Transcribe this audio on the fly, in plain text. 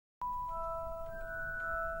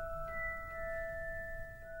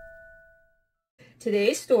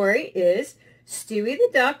Today's story is Stewie the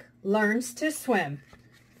Duck Learns to Swim.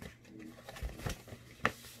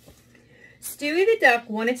 Stewie the Duck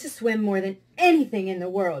wanted to swim more than anything in the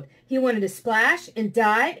world. He wanted to splash and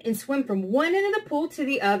dive and swim from one end of the pool to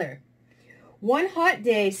the other. One hot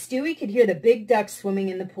day, Stewie could hear the big ducks swimming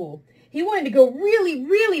in the pool. He wanted to go really,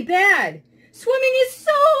 really bad. Swimming is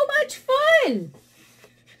so much fun!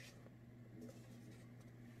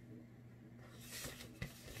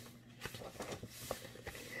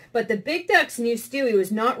 But the big ducks knew Stewie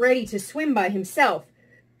was not ready to swim by himself.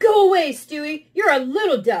 "Go away, Stewie. You're a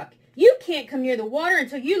little duck. You can't come near the water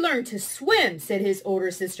until you learn to swim," said his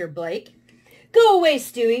older sister Blake. "Go away,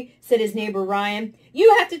 Stewie," said his neighbor Ryan.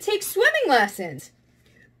 "You have to take swimming lessons."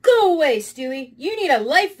 "Go away, Stewie. You need a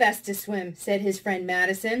life vest to swim," said his friend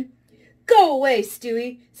Madison. "Go away,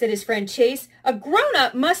 Stewie," said his friend Chase. "A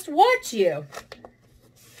grown-up must watch you."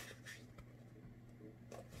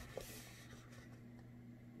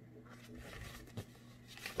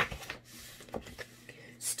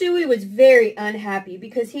 Stewie was very unhappy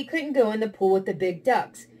because he couldn't go in the pool with the big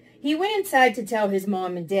ducks. He went inside to tell his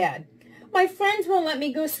mom and dad. "My friends won't let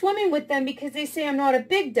me go swimming with them because they say I'm not a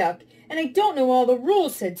big duck, and I don't know all the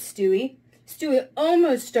rules," said Stewie. Stewie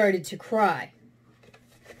almost started to cry.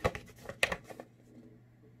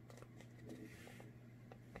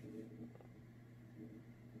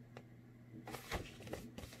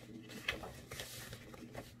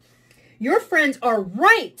 "Your friends are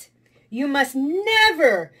right. You must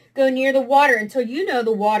never go near the water until you know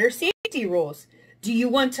the water safety rules. Do you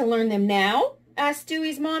want to learn them now?" asked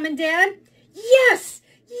Stewie's mom and dad. "Yes,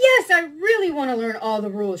 yes, I really want to learn all the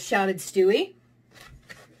rules," shouted Stewie.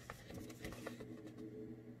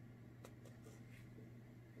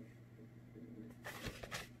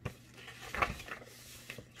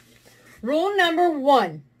 Rule number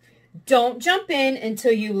 1, don't jump in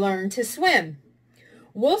until you learn to swim.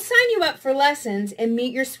 "We'll sign you up for lessons and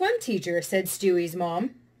meet your swim teacher," said Stewie's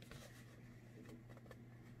mom.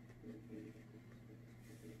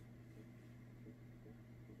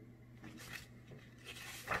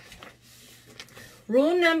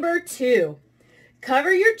 Rule number 2,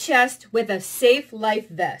 cover your chest with a safe life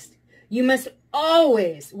vest. You must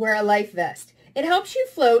always wear a life vest. It helps you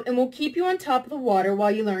float and will keep you on top of the water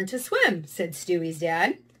while you learn to swim, said Stewie's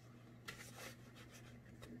dad.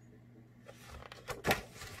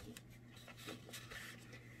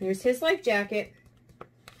 Here's his life jacket.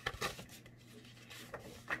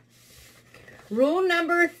 Rule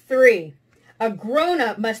number 3, a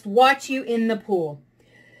grown-up must watch you in the pool.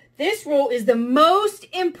 This rule is the most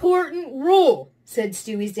important rule, said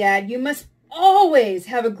Stewie's dad. You must always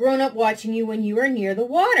have a grown-up watching you when you are near the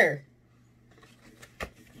water.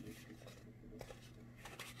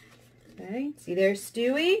 Okay, see there's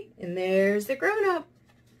Stewie, and there's the grown-up.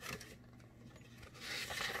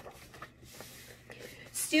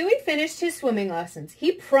 Stewie finished his swimming lessons.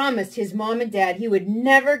 He promised his mom and dad he would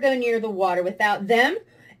never go near the water without them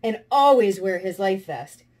and always wear his life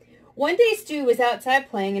vest. One day Stewie was outside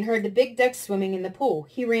playing and heard the big ducks swimming in the pool.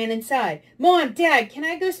 He ran inside. "Mom, Dad, can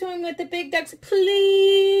I go swimming with the big ducks,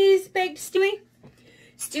 please?" begged Stewie.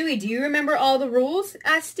 "Stewie, do you remember all the rules?"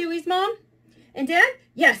 asked Stewie's mom. And Dad?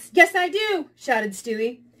 "Yes, yes I do," shouted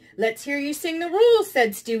Stewie. "Let's hear you sing the rules,"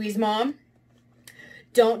 said Stewie's mom.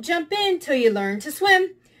 "Don't jump in till you learn to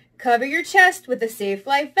swim. Cover your chest with a safe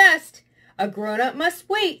life vest. A grown-up must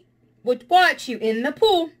watch you in the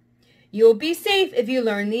pool. You'll be safe if you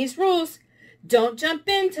learn these rules. Don't jump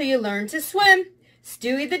in till you learn to swim.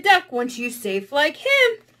 Stewie the Duck wants you safe like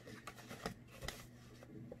him."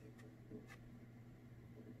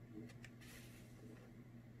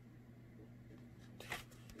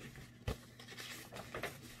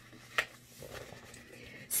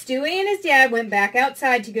 Stewie and his dad went back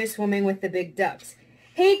outside to go swimming with the big ducks.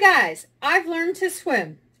 "Hey guys, I've learned to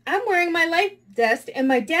swim. I'm wearing my life vest and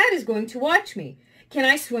my dad is going to watch me. Can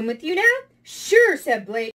I swim with you now?" "Sure," said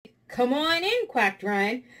Blake. "Come on in," quacked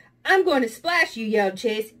Ryan. "I'm going to splash you," yelled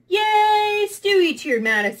Chase. "Yay, Stewie," cheered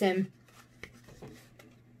Madison.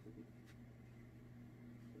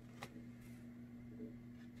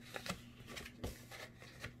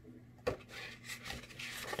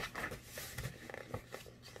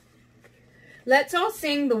 Let's all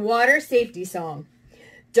sing the water safety song.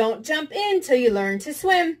 Don't jump in till you learn to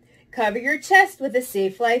swim. Cover your chest with a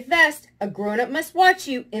safe life vest. A grown-up must watch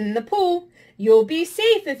you in the pool. You'll be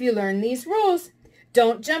safe if you learn these rules.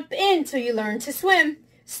 Don't jump in till you learn to swim.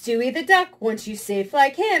 Stewie the Duck wants you safe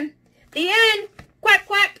like him. The end. Quack,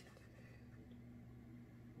 quack.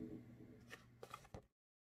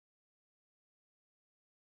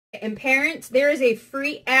 And parents, there is a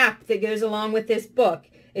free app that goes along with this book.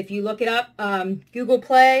 if you look it up, Google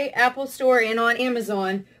Play, Apple Store, and on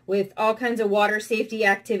Amazon with all kinds of water safety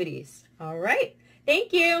activities. All right.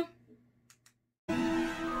 Thank you.